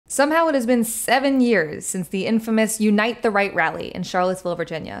Somehow it has been 7 years since the infamous Unite the Right rally in Charlottesville,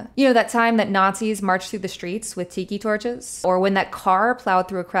 Virginia. You know, that time that Nazis marched through the streets with tiki torches? Or when that car plowed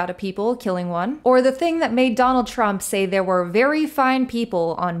through a crowd of people, killing one? Or the thing that made Donald Trump say there were very fine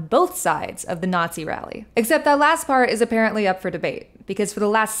people on both sides of the Nazi rally? Except that last part is apparently up for debate, because for the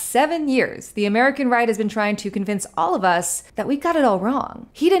last 7 years, the American right has been trying to convince all of us that we got it all wrong.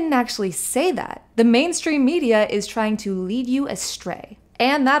 He didn't actually say that. The mainstream media is trying to lead you astray.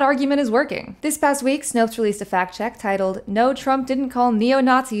 And that argument is working. This past week, Snopes released a fact check titled, "No, Trump didn't call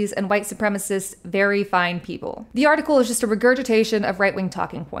neo-Nazis and white supremacists very fine people." The article is just a regurgitation of right-wing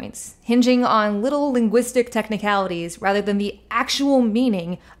talking points, hinging on little linguistic technicalities rather than the actual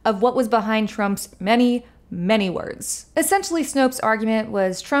meaning of what was behind Trump's many words. Essentially, Snopes' argument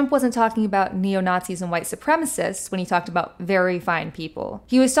was Trump wasn't talking about neo-Nazis and white supremacists when he talked about very fine people.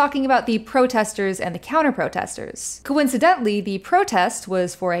 He was talking about the protesters and the counter-protesters. Coincidentally, the protest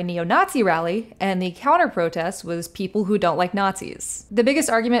was for a neo-Nazi rally, and the counter-protest was people who don't like Nazis. The biggest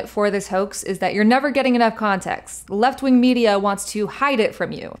argument for this hoax is that you're never getting enough context. The left-wing media wants to hide it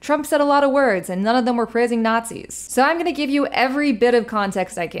from you. Trump said a lot of words, and none of them were praising Nazis. So I'm gonna give you every bit of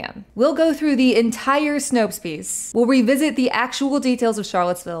context I can. We'll go through the entire Snopes piece. We'll revisit the actual details of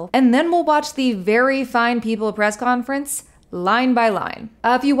Charlottesville, and then we'll watch the very fine people press conference line by line.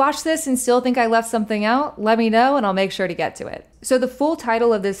 If you watch this and still think I left something out, let me know and I'll make sure to get to it. So the full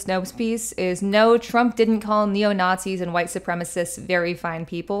title of this Snopes piece is "No, Trump didn't call neo-Nazis and white supremacists very fine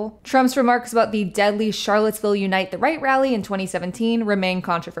people. Trump's remarks about the deadly Charlottesville Unite the Right rally in 2017 remain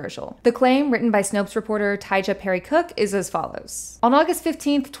controversial." The claim, written by Snopes reporter Tyja Perry-Cook, is as follows. On August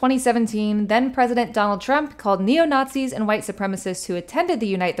 15th, 2017, then-President Donald Trump called neo-Nazis and white supremacists who attended the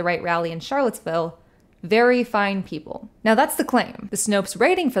Unite the Right rally in Charlottesville very fine people. Now that's the claim. The Snopes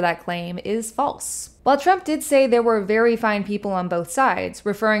rating for that claim is false. While Trump did say there were very fine people on both sides,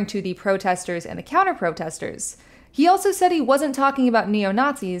 referring to the protesters and the counter-protesters, he also said he wasn't talking about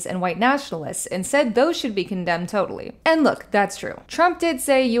neo-Nazis and white nationalists and said those should be condemned totally. And look, that's true. Trump did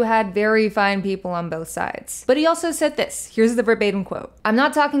say you had very fine people on both sides. But he also said this. Here's the verbatim quote. "I'm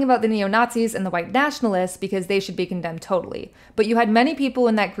not talking about the neo-Nazis and the white nationalists because they should be condemned totally. But you had many people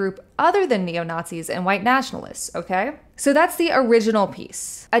in that group other than neo-Nazis and white nationalists, okay?" So that's the original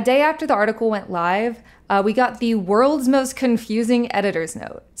piece. A day after the article went live, we got the world's most confusing editor's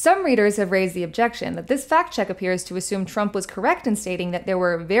note. Some readers have raised the objection that this fact check appears to assume Trump was correct in stating that there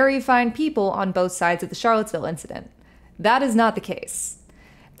were very fine people on both sides of the Charlottesville incident. That is not the case.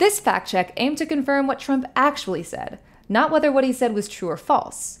 This fact check aimed to confirm what Trump actually said, not whether what he said was true or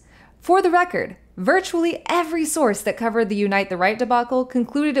false. For the record, virtually every source that covered the Unite the Right debacle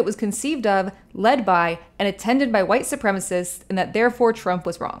concluded it was conceived of, led by, and attended by white supremacists, and that therefore Trump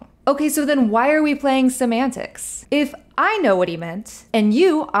was wrong. Okay, so then why are we playing semantics? If I know what he meant, and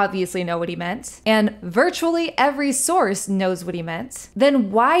you obviously know what he meant, and virtually every source knows what he meant,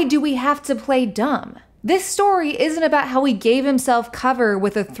 then why do we have to play dumb? This story isn't about how he gave himself cover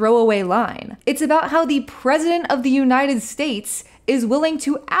with a throwaway line. It's about how the President of the United States is willing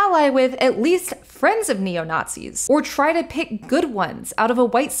to ally with at least friends of neo-Nazis, or try to pick good ones out of a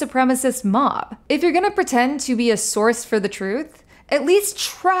white supremacist mob. If you're gonna pretend to be a source for the truth, at least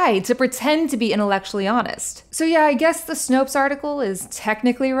try to pretend to be intellectually honest. So yeah, I guess the Snopes article is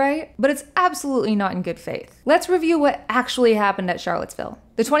technically right, but it's absolutely not in good faith. Let's review what actually happened at Charlottesville.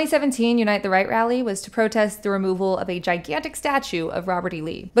 The 2017 Unite the Right rally was to protest the removal of a gigantic statue of Robert E.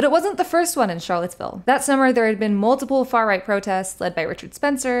 Lee. But it wasn't the first one in Charlottesville. That summer, there had been multiple far-right protests led by Richard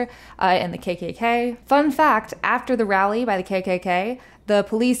Spencer and the KKK. Fun fact, after the rally by the KKK, the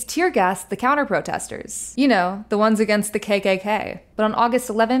police tear-gassed the counter-protesters. You know, the ones against the KKK. But on August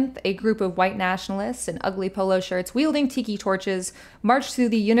 11th, a group of white nationalists in ugly polo shirts wielding tiki torches marched through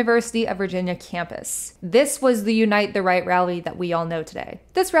the University of Virginia campus. This was the Unite the Right rally that we all know today.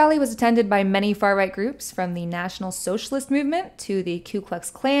 This rally was attended by many far-right groups, from the National Socialist Movement to the Ku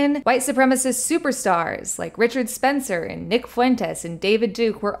Klux Klan. White supremacist superstars like Richard Spencer and Nick Fuentes and David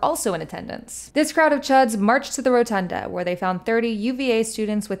Duke were also in attendance. This crowd of chuds marched to the rotunda, where they found 30 UVA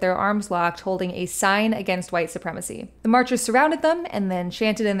students with their arms locked holding a sign against white supremacy. The marchers surrounded them and then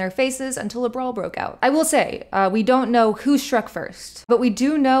chanted in their faces until a brawl broke out. I will say, we don't know who struck first, but we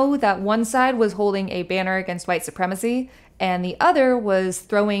do know that one side was holding a banner against white supremacy and the other was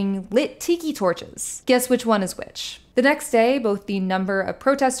throwing lit tiki torches. Guess which one is which? The next day, both the number of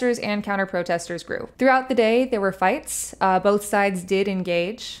protesters and counter-protesters grew. Throughout the day, there were fights. Both sides did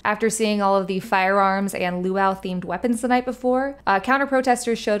engage. After seeing all of the firearms and luau-themed weapons the night before,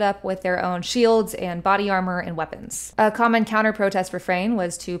 counter-protesters showed up with their own shields and body armor and weapons. A common counter-protest refrain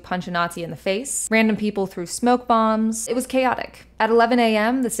was to punch a Nazi in the face. Random people threw smoke bombs. It was chaotic. At 11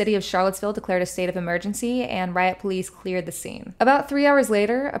 a.m., the city of Charlottesville declared a state of emergency and riot police cleared the scene. About 3 hours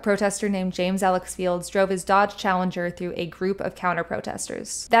later, a protester named James Alex Fields drove his Dodge Challenger through a group of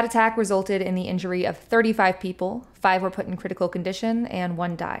counter-protesters. That attack resulted in the injury of 35 people, 5 were put in critical condition, and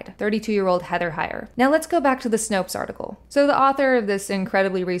 1 died. 32-year-old Heather Heyer. Now let's go back to the Snopes article. So the author of this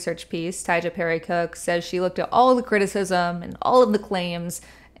incredibly researched piece, Tyja Perry-Cook, says she looked at all the criticism and all of the claims,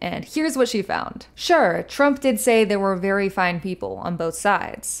 and here's what she found. Sure, Trump did say there were very fine people on both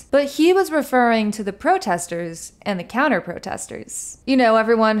sides, but he was referring to the protesters and the counter-protesters. You know,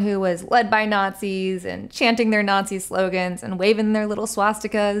 everyone who was led by Nazis and chanting their Nazi slogans and waving their little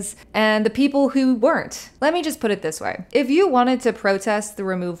swastikas, and the people who weren't. Let me just put it this way. If you wanted to protest the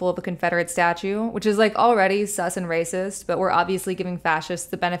removal of a Confederate statue, which is like already sus and racist, but we're obviously giving fascists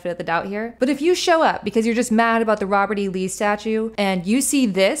the benefit of the doubt here, but if you show up because you're just mad about the Robert E. Lee statue and you see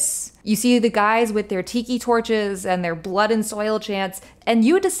this, you see the guys with their tiki torches and their blood and soil chants, and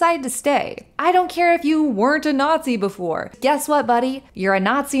you decide to stay. I don't care if you weren't a Nazi before. Guess what, buddy? You're a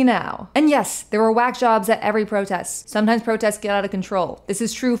Nazi now. And yes, there were whack jobs at every protest. Sometimes protests get out of control. This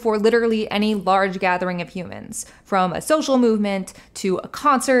is true for literally any large gathering of humans, from a social movement to a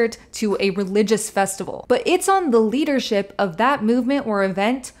concert to a religious festival. But it's on the leadership of that movement or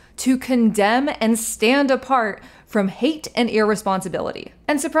event to condemn and stand apart from hate and irresponsibility.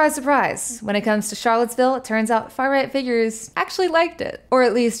 And surprise, surprise, when it comes to Charlottesville, it turns out far-right figures actually liked it. Or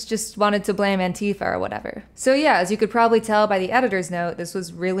at least just wanted to blame Antifa or whatever. So yeah, as you could probably tell by the editor's note, this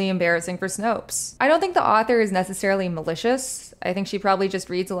was really embarrassing for Snopes. I don't think the author is necessarily malicious. I think she probably just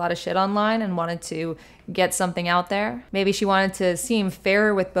reads a lot of shit online and wanted to get something out there. Maybe she wanted to seem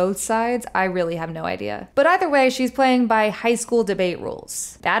fair with both sides. I really have no idea. But either way, she's playing by high school debate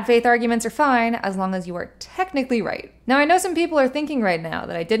rules. Bad faith arguments are fine as long as you are technically right. Now, I know some people are thinking right now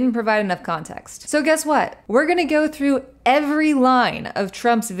that I didn't provide enough context. So guess what? We're gonna go through every line of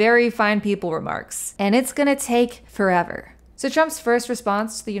Trump's very fine people remarks, and it's gonna take forever. So Trump's first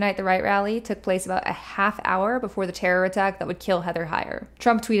response to the Unite the Right rally took place about a half hour before the terror attack that would kill Heather Heyer.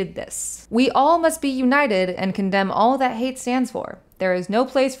 Trump tweeted this: "We all must be united and condemn all that hate stands for. There is no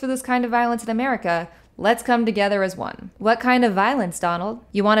place for this kind of violence in America. Let's come together as one." What kind of violence, Donald?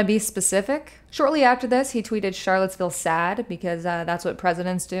 You want to be specific? Shortly after this, he tweeted Charlottesville sad, because that's what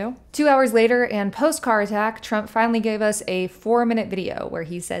presidents do. 2 hours later, and post-car attack, Trump finally gave us a 4-minute video where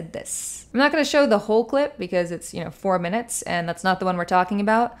he said this. I'm not going to show the whole clip because it's, 4 minutes, and that's not the one we're talking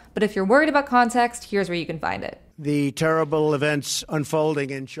about, but if you're worried about context, here's where you can find it. The terrible events unfolding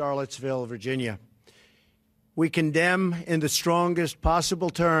in Charlottesville, Virginia. We condemn in the strongest possible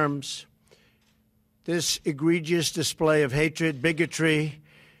terms this egregious display of hatred, bigotry,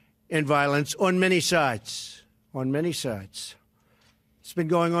 and violence on many sides. On many sides. It's been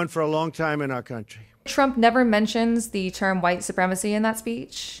going on for a long time in our country. Trump never mentions the term white supremacy in that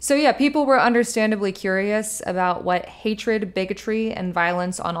speech. So yeah, people were understandably curious about what hatred, bigotry, and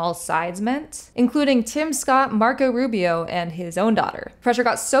violence on all sides meant, including Tim Scott, Marco Rubio, and his own daughter. Pressure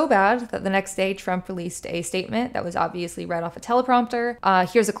got so bad that the next day Trump released a statement that was obviously read off a teleprompter.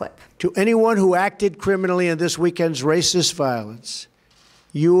 Here's a clip. To anyone who acted criminally in this weekend's racist violence,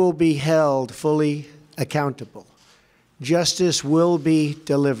 you will be held fully accountable. Justice will be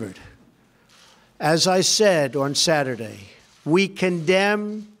delivered. As I said on Saturday, we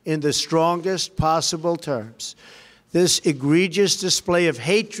condemn in the strongest possible terms this egregious display of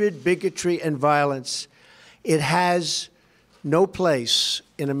hatred, bigotry, and violence. It has no place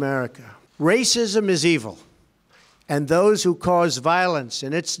in America. Racism is evil, and those who cause violence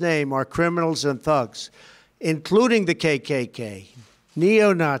in its name are criminals and thugs, including the KKK,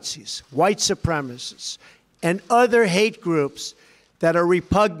 neo-Nazis, white supremacists, and other hate groups that are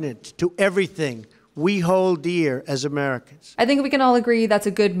repugnant to everything we hold dear as Americans. I think we can all agree that's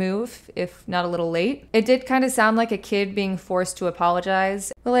a good move, if not a little late. It did kind of sound like a kid being forced to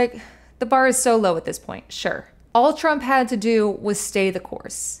apologize, but the bar is so low at this point, sure. All Trump had to do was stay the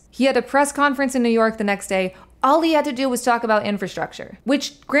course. He had a press conference in New York the next day. All he had to do was talk about infrastructure,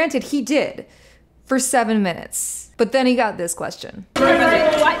 which, granted, he did for 7 minutes. But then he got this question.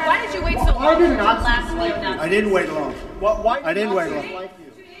 Why did you wait so long? I didn't wait long. I didn't wait long.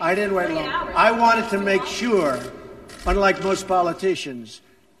 I didn't wait long. I wanted to make sure, unlike most politicians,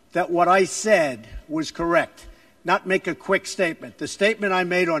 that what I said was correct, not make a quick statement. The statement I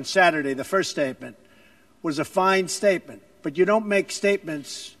made on Saturday, the first statement, was a fine statement. But you don't make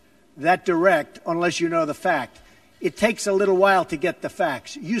statements that direct unless you know the fact. It takes a little while to get the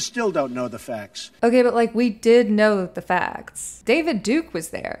facts. You still don't know the facts. Okay, but we did know the facts. David Duke was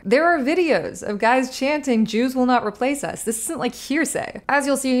there. There are videos of guys chanting, "Jews will not replace us." This isn't hearsay. As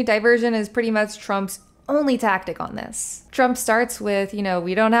you'll see, diversion is pretty much Trump's only tactic on this. Trump starts with,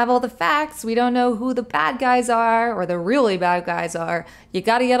 we don't have all the facts, we don't know who the bad guys are or the really bad guys are. You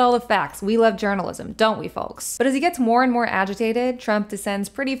gotta get all the facts. We love journalism, don't we, folks? But as he gets more and more agitated, Trump descends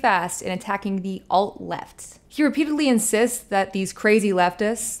pretty fast in attacking the alt-left. He repeatedly insists that these crazy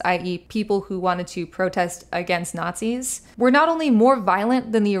leftists, i.e. people who wanted to protest against Nazis, were not only more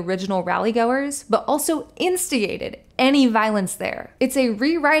violent than the original rallygoers, but also instigated any violence there. It's a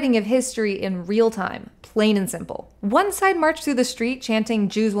rewriting of history in real time, plain and simple. One side marched through the street chanting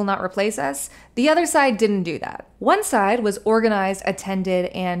 "Jews will not replace us." The other side didn't do that. One side was organized, attended,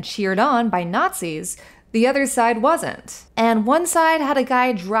 and cheered on by Nazis. The other side wasn't. And one side had a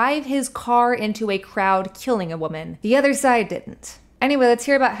guy drive his car into a crowd, killing a woman. The other side didn't. Anyway, let's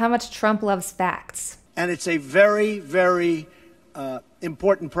hear about how much Trump loves facts. And it's a very, very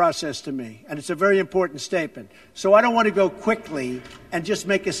important process to me. And it's a very important statement. So I don't want to go quickly and just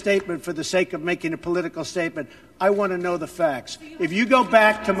make a statement for the sake of making a political statement. I want to know the facts. If you go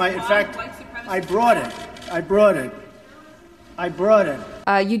back to in fact, I brought it.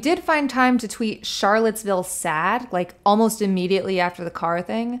 You did find time to tweet Charlottesville sad, like almost immediately after the car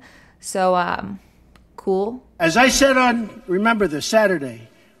thing. So, cool. As I said on, remember this, Saturday,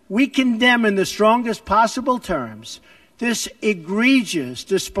 we condemn in the strongest possible terms this egregious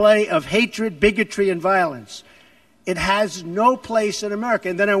display of hatred, bigotry, and violence. It has no place in America.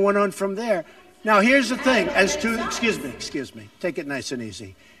 And then I went on from there. Now, here's the thing. Excuse me. Take it nice and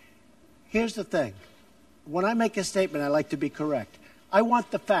easy. Here's the thing. When I make a statement, I like to be correct. I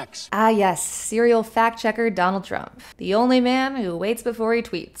want the facts. Ah yes, serial fact checker Donald Trump. The only man who waits before he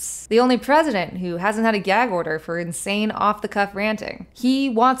tweets. The only president who hasn't had a gag order for insane off-the-cuff ranting. He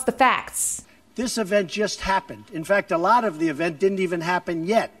wants the facts. This event just happened. In fact, a lot of the event didn't even happen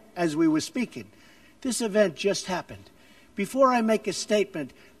yet as we were speaking. This event just happened. Before I make a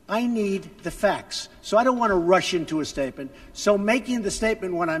statement, I need the facts. So I don't want to rush into a statement. So making the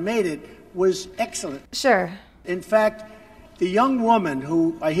statement when I made it was excellent. Sure. In fact, the young woman,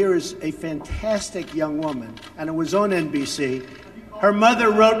 who I hear is a fantastic young woman, and it was on NBC, her mother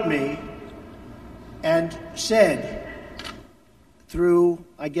wrote me and said, through,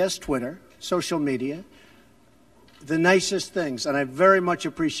 I guess, Twitter, social media, the nicest things, and I very much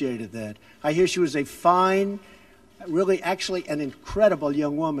appreciated that. I hear she was a fine, really actually an incredible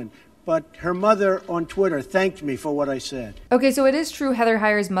young woman. But her mother on Twitter thanked me for what I said. Okay, so it is true Heather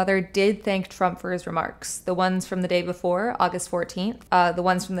Heyer's mother did thank Trump for his remarks. The ones from the day before, August 14th, the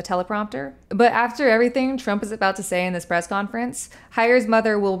ones from the teleprompter. But after everything Trump is about to say in this press conference, Heyer's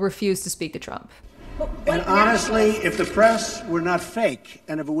mother will refuse to speak to Trump. And honestly, if the press were not fake,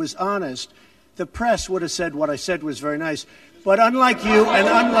 and if it was honest, the press would have said what I said was very nice. But unlike you and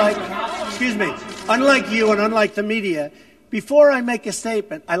unlike the media, before I make a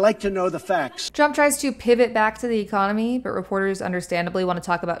statement, I like to know the facts. Trump tries to pivot back to the economy, but reporters understandably want to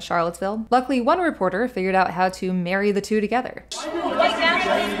talk about Charlottesville. Luckily, one reporter figured out how to marry the two together.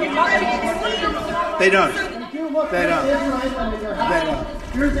 They don't.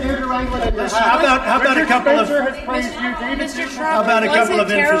 How about a couple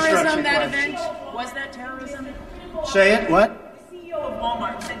of infrastructure questions? Was that terrorism? Say it, what? The CEO of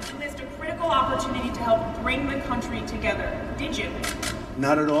Walmart said you missed a critical opportunity to help bring the country together. Did you?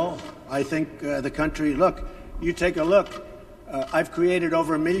 Not at all. I think the country, look, you take a look. I've created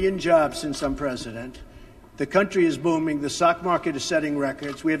over 1 million jobs since I'm president. The country is booming. The stock market is setting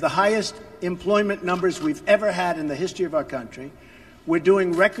records. We have the highest employment numbers we've ever had in the history of our country. We're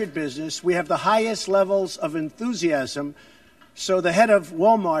doing record business. We have the highest levels of enthusiasm. So the head of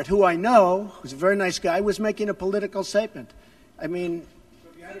Walmart, who I know, who's a very nice guy, was making a political statement. I mean,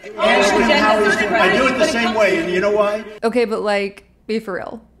 ask him how he's doing. I do it the same way, and you know why? Okay, but be for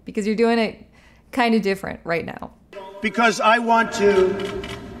real, because you're doing it kind of different right now. Because I want to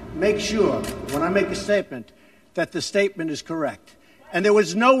make sure, when I make a statement, that the statement is correct. And there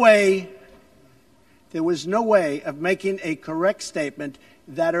was no way of making a correct statement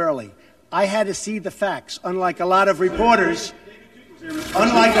that early. I had to see the facts, unlike a lot of reporters.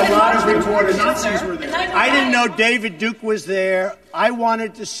 I didn't know David Duke was there. I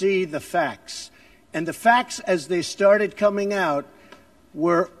wanted to see the facts. And the facts, as they started coming out,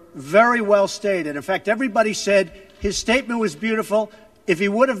 were very well stated. In fact, everybody said his statement was beautiful. If he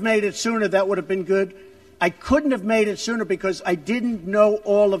would have made it sooner, that would have been good. I couldn't have made it sooner because I didn't know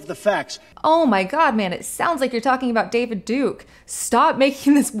all of the facts. Oh my God, man, it sounds like you're talking about David Duke. Stop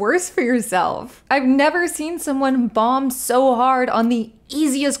making this worse for yourself. I've never seen someone bomb so hard on the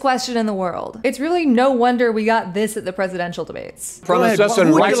easiest question in the world. It's really no wonder we got this at the presidential debates. Who would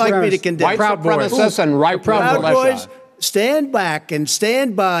you like me to condemn? White supremacists and right-wing militias. stand back and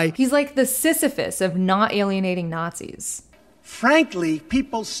stand by. He's like the Sisyphus of not alienating Nazis. Frankly,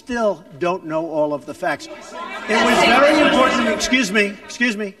 people still don't know all of the facts. It was very important, excuse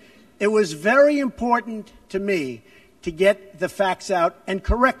me. It was very important to me to get the facts out and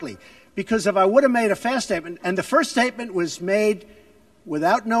correctly. Because if I would have made a fast statement, and the first statement was made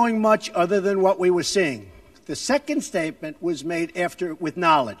without knowing much other than what we were seeing. The second statement was made after with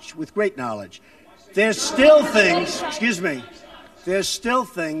knowledge, with great knowledge. There's still things, there's still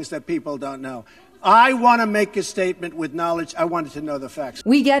things that people don't know. I want to make a statement with knowledge. I wanted to know the facts.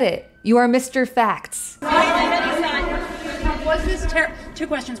 We get it. You are Mr. Facts. Was this two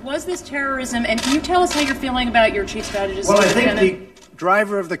questions. Was this terrorism? And can you tell us how you're feeling about your chief strategist? Well, I think the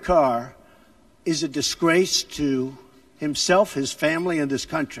driver of the car is a disgrace to himself, his family, and this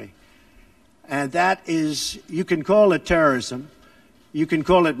country. And that is, you can call it terrorism. You can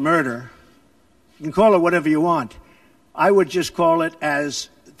call it murder. You can call it whatever you want. I would just call it as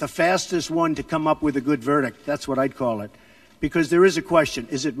the fastest one to come up with a good verdict. That's what I'd call it. Because there is a question.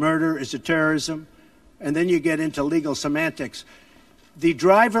 Is it murder? Is it terrorism? And then you get into legal semantics. The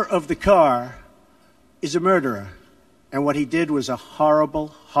driver of the car is a murderer. And what he did was a horrible,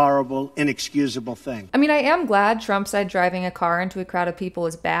 horrible, inexcusable thing. I mean, I am glad Trump said driving a car into a crowd of people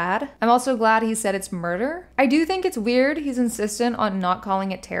is bad. I'm also glad he said it's murder. I do think it's weird he's insistent on not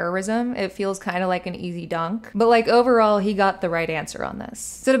calling it terrorism. It feels kind of like an easy dunk. But like overall, he got the right answer on this.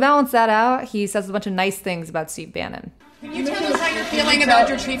 So to balance that out, he says a bunch of nice things about Steve Bannon. Can you tell us how you're feeling about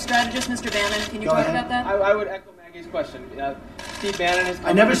your chief strategist, Mr. Bannon? Can you talk about that? I would echo Maggie's question. Steve Bannon has come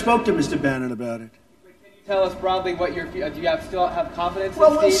I never spoke to Mr. Bannon about it. Can you tell us broadly what do you still have confidence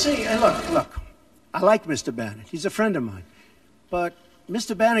Well, in we'll Steve? see. And look, I like Mr. Bannon. He's a friend of mine. But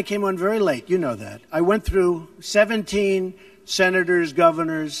Mr. Bannon came on very late. You know that. I went through 17 senators,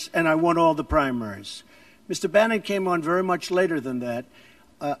 governors, and I won all the primaries. Mr. Bannon came on very much later than that.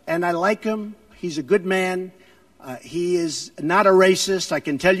 And I like him. He's a good man. He is not a racist, I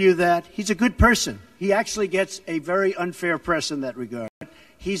can tell you that. He's a good person. He actually gets a very unfair press in that regard.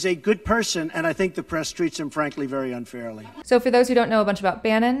 He's a good person, and I think the press treats him, frankly, very unfairly. So for those who don't know a bunch about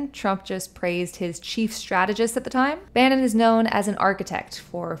Bannon, Trump just praised his chief strategist at the time. Bannon is known as an architect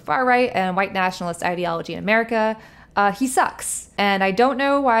for far-right and white nationalist ideology in America. He sucks, and I don't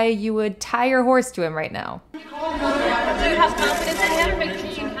know why you would tie your horse to him right now. Do you have confidence that Senator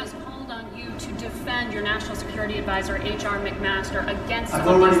McCain has called on you to defend your National Security Advisor, H.R. McMaster, against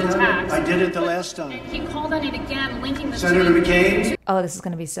some of these attacks? I did it the last time. And he called on it again, linking the Senator two McCain? Oh, this is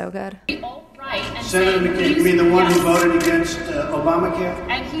going to be so good. the alt-right. And Senator saying McCain, you mean the one who yes. voted against Obamacare?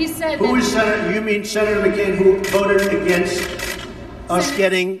 And he said Who that is Senator? You mean Senator McCain who voted against us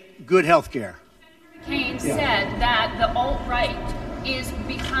getting good health care? McCain said that the alt-right is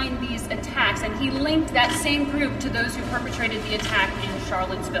behind these attacks, and he linked that same group to those who perpetrated the attack in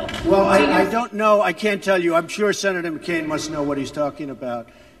Charlottesville. Well, I don't know. I can't tell you. I'm sure Senator McCain must know what he's talking about.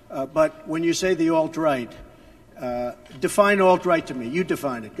 But when you say the alt-right, define alt-right to me. You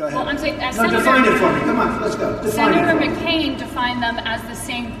define it. Go ahead. Well, I'm saying, define it for me. Come on, let's go. Define Senator it for me. McCain defined them as the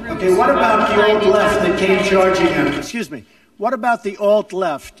same group. Okay, what about the alt-left that came charging at him? Excuse me. What about the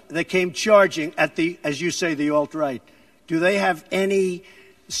alt-left that came charging at the, as you say, the alt-right? Do they have any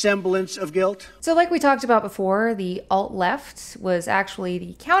semblance of guilt? So like we talked about before, the alt-left was actually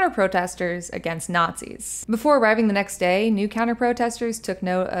the counter-protesters against Nazis. Before arriving the next day, new counter-protesters took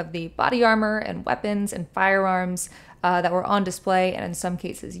note of the body armor and weapons and firearms that were on display and in some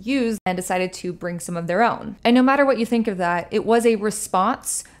cases used, and decided to bring some of their own. And no matter what you think of that, it was a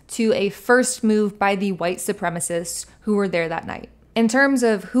response to a first move by the white supremacists who were there that night. In terms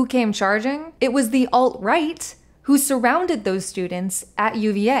of who came charging, it was the alt-right who surrounded those students at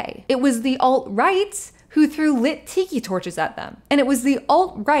UVA. It was the alt-right who threw lit tiki torches at them. And it was the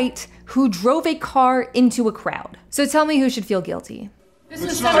alt-right who drove a car into a crowd. So tell me who should feel guilty. This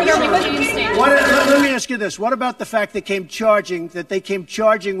is Senator McCain's statement. Let me ask you this. What about the fact that they came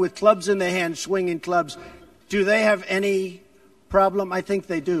charging with clubs in their hands, swinging clubs? Do they have any problem? I think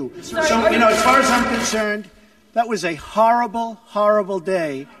they do. So, as far as I'm concerned, that was a horrible, horrible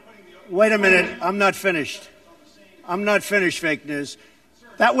day. Wait a minute. I'm not finished. Fake news.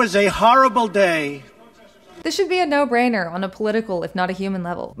 That was a horrible day. This should be a no-brainer on a political, if not a human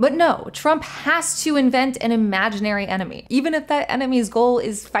level. But no, Trump has to invent an imaginary enemy, even if that enemy's goal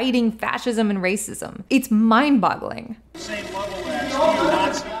is fighting fascism and racism. It's mind-boggling.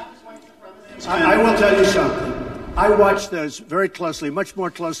 I will tell you something. I watched those very closely, much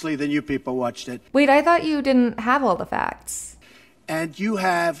more closely than you people watched it. Wait, I thought you didn't have all the facts. And you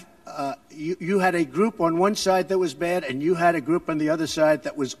have, you had a group on one side that was bad, and you had a group on the other side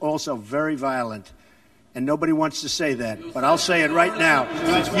that was also very violent. and nobody wants to say that, but I'll say it right now.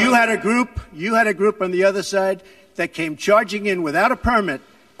 You had a group on the other side that came charging in without a permit,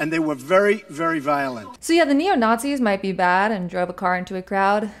 and they were very, very violent. So yeah, the neo-Nazis might be bad and drove a car into a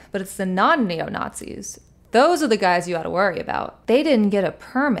crowd, but it's the non-neo-Nazis. Those are the guys you ought to worry about. They didn't get a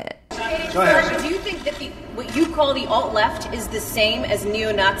permit. Go ahead. Do you think that what you call the alt-left is the same as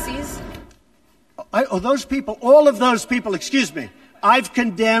neo-Nazis? Those people, all of those people, excuse me, I've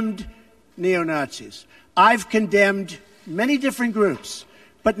condemned neo-Nazis. I've condemned many different groups,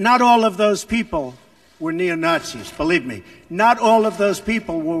 but not all of those people were neo-Nazis, believe me. Not all of those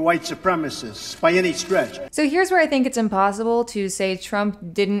people were white supremacists by any stretch. So here's where I think it's impossible to say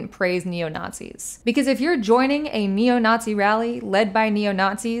Trump didn't praise neo-Nazis. Because if you're joining a neo-Nazi rally led by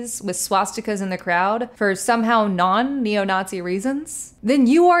neo-Nazis with swastikas in the crowd for somehow non-neo-Nazi reasons, then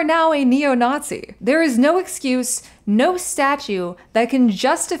you are now a neo-Nazi. There is no excuse, no statue that can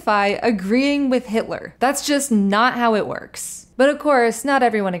justify agreeing with Hitler. That's just not how it works. But of course, not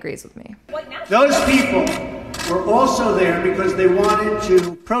everyone agrees with me. Those people were also there because they wanted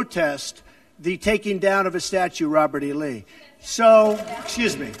to protest the taking down of a statue, Robert E. Lee. So,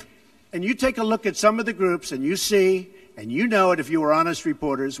 excuse me, and you take a look at some of the groups and you see, and you know it if you were honest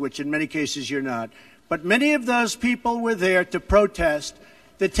reporters, which in many cases you're not, but many of those people were there to protest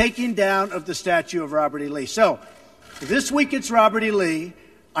the taking down of the statue of Robert E. Lee. So, this week it's Robert E. Lee.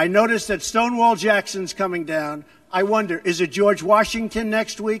 I noticed that Stonewall Jackson's coming down. I wonder, is it George Washington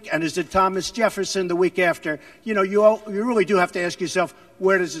next week, and is it Thomas Jefferson the week after? You know, you really do have to ask yourself,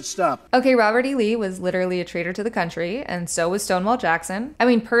 where does it stop? Okay, Robert E. Lee was literally a traitor to the country, and so was Stonewall Jackson. I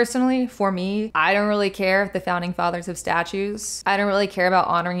mean, personally, for me, I don't really care if the founding fathers have statues. I don't really care about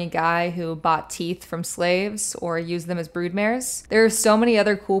honoring a guy who bought teeth from slaves or used them as broodmares. There are so many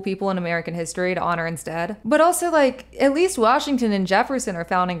other cool people in American history to honor instead. But also, like, at least Washington and Jefferson are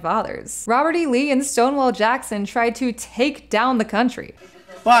founding fathers. Robert E. Lee and Stonewall Jackson tried to take down the country.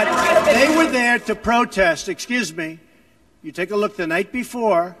 But they were there to protest, excuse me. You take a look the night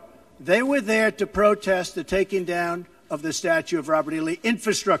before, they were there to protest the taking down of the statue of Robert E. Lee.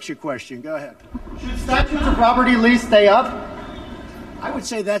 Infrastructure question. Go ahead. Should statues of Robert E. Lee stay up? I would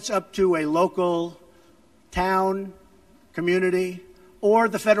say that's up to a local town, community, or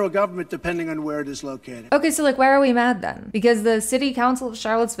the federal government, depending on where it is located. Okay, so like, why are we mad then? Because the city council of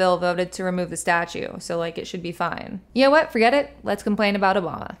Charlottesville voted to remove the statue, so like, it should be fine. You know what? Forget it. Let's complain about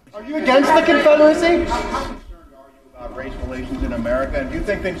Obama. Are you against the Confederacy? Race relations in America, and do you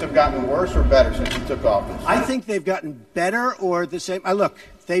think things have gotten worse or better since you took office? I think they've gotten better or the same. Look,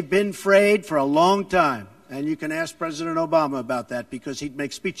 they've been frayed for a long time, and you can ask President Obama about that because he'd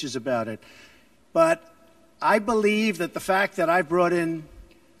make speeches about it. But I believe that the fact that I've brought in,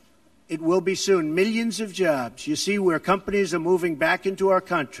 it will be soon, millions of jobs. You see where companies are moving back into our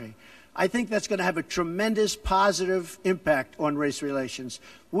country. I think that's going to have a tremendous positive impact on race relations.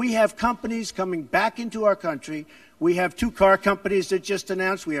 We have companies coming back into our country. We have 2 car companies that just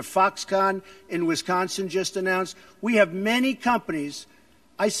announced. We have Foxconn in Wisconsin just announced. We have many companies,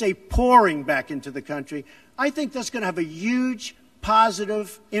 I say, pouring back into the country. I think that's going to have a huge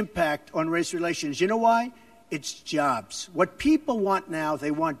positive impact on race relations. You know why? It's jobs. What people want now, they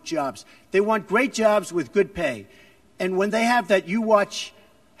want jobs. They want great jobs with good pay. And when they have that, you watch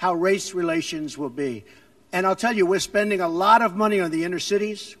how race relations will be. And I'll tell you, we're spending a lot of money on the inner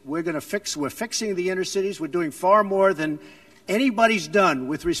cities. We're fixing the inner cities. We're doing far more than anybody's done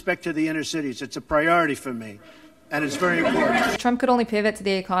with respect to the inner cities. It's a priority for me, and it's very important. Trump could only pivot to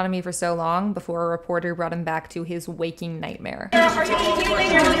the economy for so long before a reporter brought him back to his waking nightmare.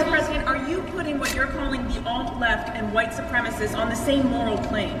 Mr. President, are you putting what you're calling the alt-left and white supremacists on the same moral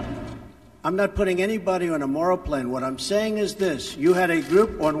plane? I'm not putting anybody on a moral plane. What I'm saying is this. You had a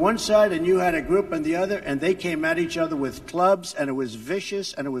group on one side and you had a group on the other, and they came at each other with clubs, and it was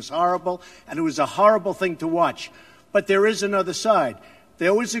vicious, and it was horrible, and it was a horrible thing to watch. But there is another side.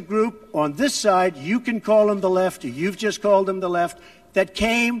 There was a group on this side, you can call them the left, or you've just called them the left, that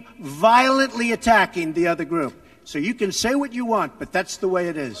came violently attacking the other group. So you can say what you want, but that's the way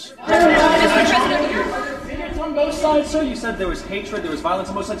it is. On both sides, sir? You said there was hatred, there was violence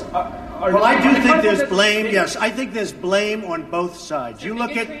on both sides. Well, I do think there's blame. Yes, I think there's blame on both sides. You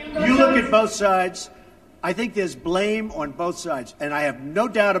look at both sides. I think there's blame on both sides, and I have no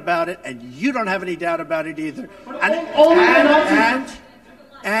doubt about it, and you don't have any doubt about it either.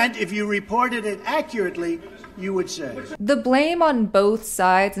 And if you reported it accurately, you would say. The blame on both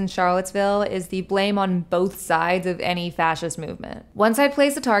sides in Charlottesville is the blame on both sides of any fascist movement. One side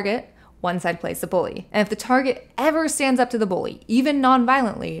plays the target, one side plays the bully. And if the target ever stands up to the bully, even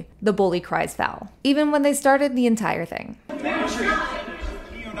non-violently, the bully cries foul. Even when they started the entire thing. Neo-Nazis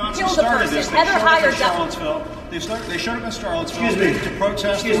kill the person. Heather hired They showed up in Charlottesville Excuse me. to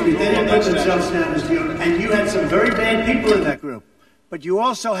protest. Excuse me. They didn't put themselves down as the and you had some very bad people in that group. But you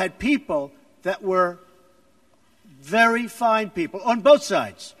also had people that were very fine people on both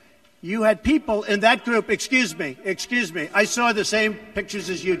sides. You had people in that group, excuse me, I saw the same pictures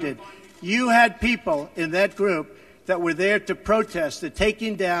as you did. You had people in that group that were there to protest the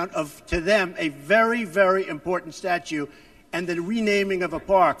taking down of, to them, a very, very important statue and the renaming of a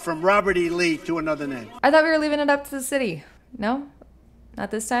park from Robert E. Lee to another name. I thought we were leaving it up to the city. No? Not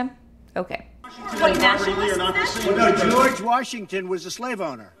this time? Okay. White nationalists. Well, no, George Washington was a slave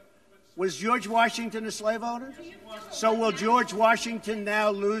owner. Was George Washington a slave owner? So will George Washington now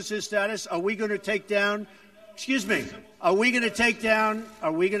lose his status? Are we going to take down, excuse me, are we going to take down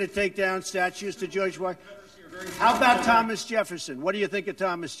statues to George Washington? How about Thomas Jefferson? What do you think of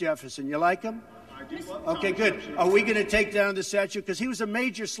Thomas Jefferson? You like him? Okay, good. Are we going to take down the statue? Because he was a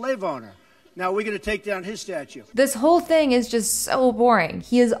major slave owner. Now we're going to take down his statue. This whole thing is just so boring.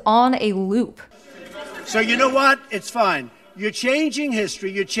 He is on a loop. So you know what? It's fine. You're changing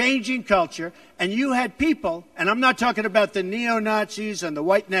history, you're changing culture, and you had people, and I'm not talking about the neo-Nazis and the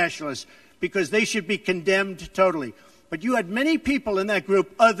white nationalists, because they should be condemned totally. But you had many people in that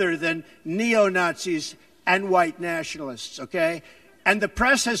group other than neo-Nazis and white nationalists, okay? And the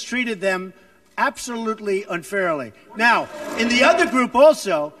press has treated them absolutely unfairly. Now, in the other group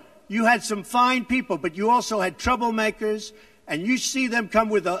also, you had some fine people, but you also had troublemakers, and you see them come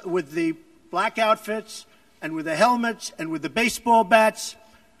with the black outfits and with the helmets and with the baseball bats.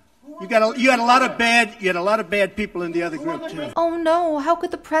 You had a lot of bad people in the other group too. Oh no, how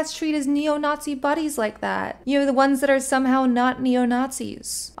could the press treat his neo-Nazi buddies like that? You know, the ones that are somehow not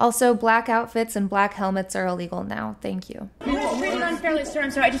neo-Nazis. Also, black outfits and black helmets are illegal now. Thank you. Who was treated unfairly? Sir,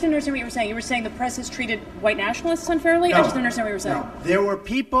 I'm sorry, I just didn't understand what you were saying. You were saying the press has treated white nationalists unfairly? No. I just didn't understand what you were saying. No. There were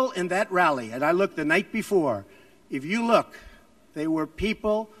people in that rally, and I looked the night before. If you look, there were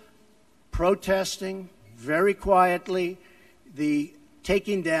people protesting very quietly the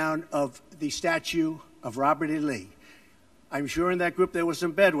taking down of the statue of Robert E. Lee. I'm sure in that group there were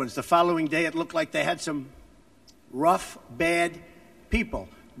some bad ones. The following day it looked like they had some rough, bad people,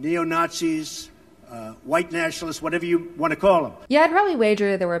 neo-Nazis, white nationalists, whatever you want to call them. Yeah, I'd probably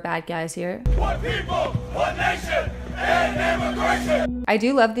wager there were bad guys here. One people, one nation, and immigration. I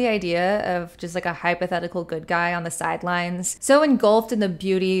do love the idea of just like a hypothetical good guy on the sidelines, so engulfed in the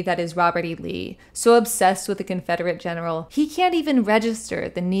beauty that is Robert E. Lee, so obsessed with the Confederate general, he can't even register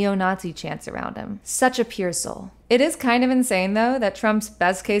the neo-Nazi chants around him. Such a pure soul. It is kind of insane, though, that Trump's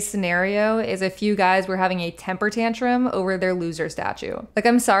best case scenario is a few guys were having a temper tantrum over their loser statue. Like,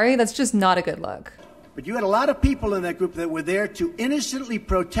 I'm sorry, that's just not a good look. But you had a lot of people in that group that were there to innocently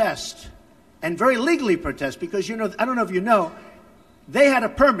protest, and very legally protest, because, you know, I don't know if you know, they had a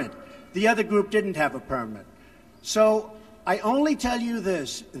permit. The other group didn't have a permit. So I only tell you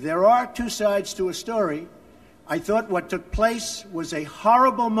this, there are two sides to a story. I thought what took place was a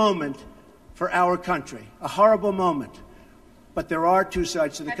horrible moment for our country, a horrible moment. But there are two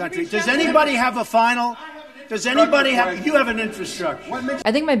sides to the country. Does anybody have a final? Does anybody have, you have an infrastructure.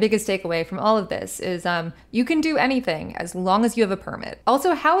 I think my biggest takeaway from all of this is you can do anything as long as you have a permit.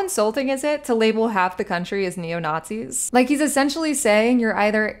 Also, how insulting is it to label half the country as neo-Nazis? Like, he's essentially saying you're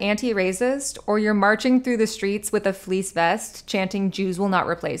either anti-racist or you're marching through the streets with a fleece vest chanting Jews will not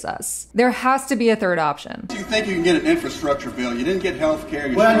replace us. There has to be a third option. You think you can get an infrastructure bill? You didn't get health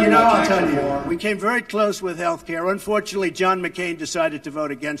care. Well, you know, I'll tell you, we came very close with health care. Unfortunately, John McCain decided to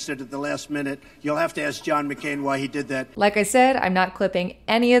vote against it at the last minute. You'll have to ask John McCain why he did that. Like I said, I'm not clipping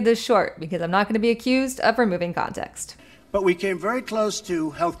any of this short because I'm not going to be accused of removing context. But we came very close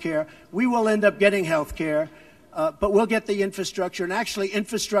to health care. We will end up getting health care, but we'll get the infrastructure. And actually,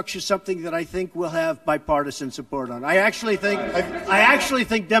 infrastructure is something that I think we'll have bipartisan support on. I actually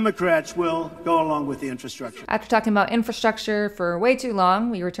think Democrats will go along with the infrastructure. After talking about infrastructure for way too long,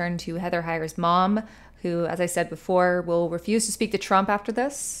 we return to Heather Heyer's mom, who, as I said before, will refuse to speak to Trump after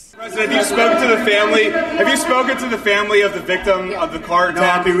this. President, have you spoken to the family? Have you spoken to the family of the victim of the car attack? No,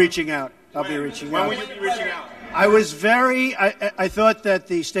 I'll be reaching out. When will you be reaching out? I was I thought that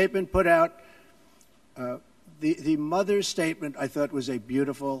the statement put out, the mother's statement, I thought was a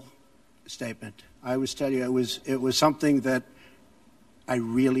beautiful statement. I was telling you, it was something that I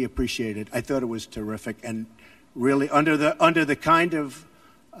really appreciated. I thought it was terrific, and really under the kind of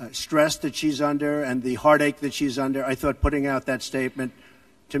stress that she's under and the heartache that she's under, I thought putting out that statement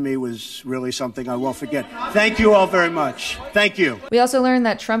to me was really something I won't forget. Thank you all very much. Thank you. We also learned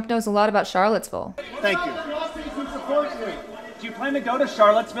that Trump knows a lot about Charlottesville. Thank you. Do you plan to go to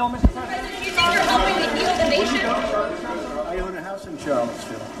Charlottesville, Mr. President? You're helping to heal the nation. Are you in a house? house in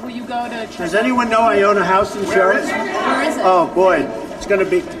Charlottesville. Will you go to check? Does anyone know I own a house in Charlottesville? Where is it? Oh boy, it's going to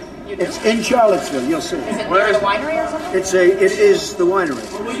be. It's in Charlottesville. You'll see. Is it near the winery or something? It is the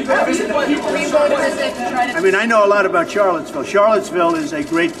winery. Will you go visit to try to? I mean, I know a lot about Charlottesville. Charlottesville is a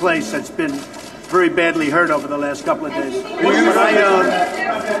great place that's been very badly hurt over the last couple of days. But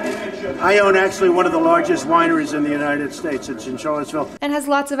I own actually one of the largest wineries in the United States. It's in Charlottesville. And has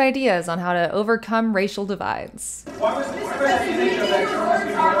lots of ideas on how to overcome racial divides.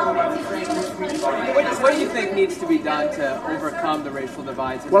 What do you think needs to be done to overcome the racial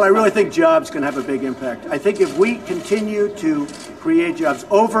divides? Well, I really think jobs can have a big impact. I think if we continue to create jobs,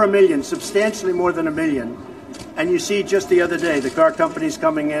 over 1 million, substantially more than 1 million, and you see just the other day, the car companies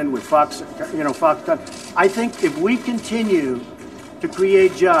coming in with Fox. I think if we continue to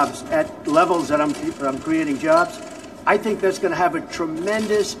create jobs at levels that I'm creating jobs, I think that's going to have a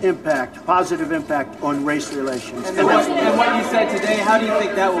tremendous impact, positive impact on race relations. And what you said today, how do you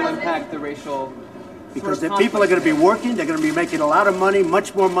think that will impact the racial? Because the people are going to be working, they're going to be making a lot of money,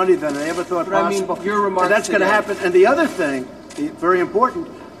 much more money than they ever thought possible. I mean, your remarks and that's going to happen. And the other thing, very important,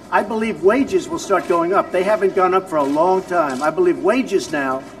 I believe wages will start going up. They haven't gone up for a long time. I believe wages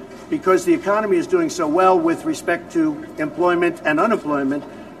now, because the economy is doing so well with respect to employment and unemployment,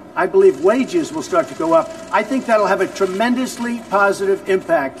 I believe wages will start to go up. I think that'll have a tremendously positive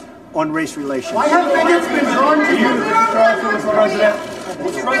impact on race relations. Why have bigots been drawn to you, Mr. President?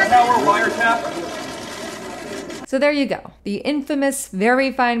 Was Trump Tower wiretap? So there you go, the infamous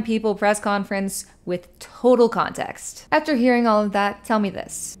Very Fine People press conference with total context. After hearing all of that, tell me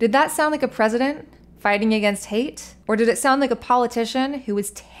this. Did that sound like a president fighting against hate? Or did it sound like a politician who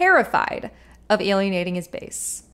was terrified of alienating his base?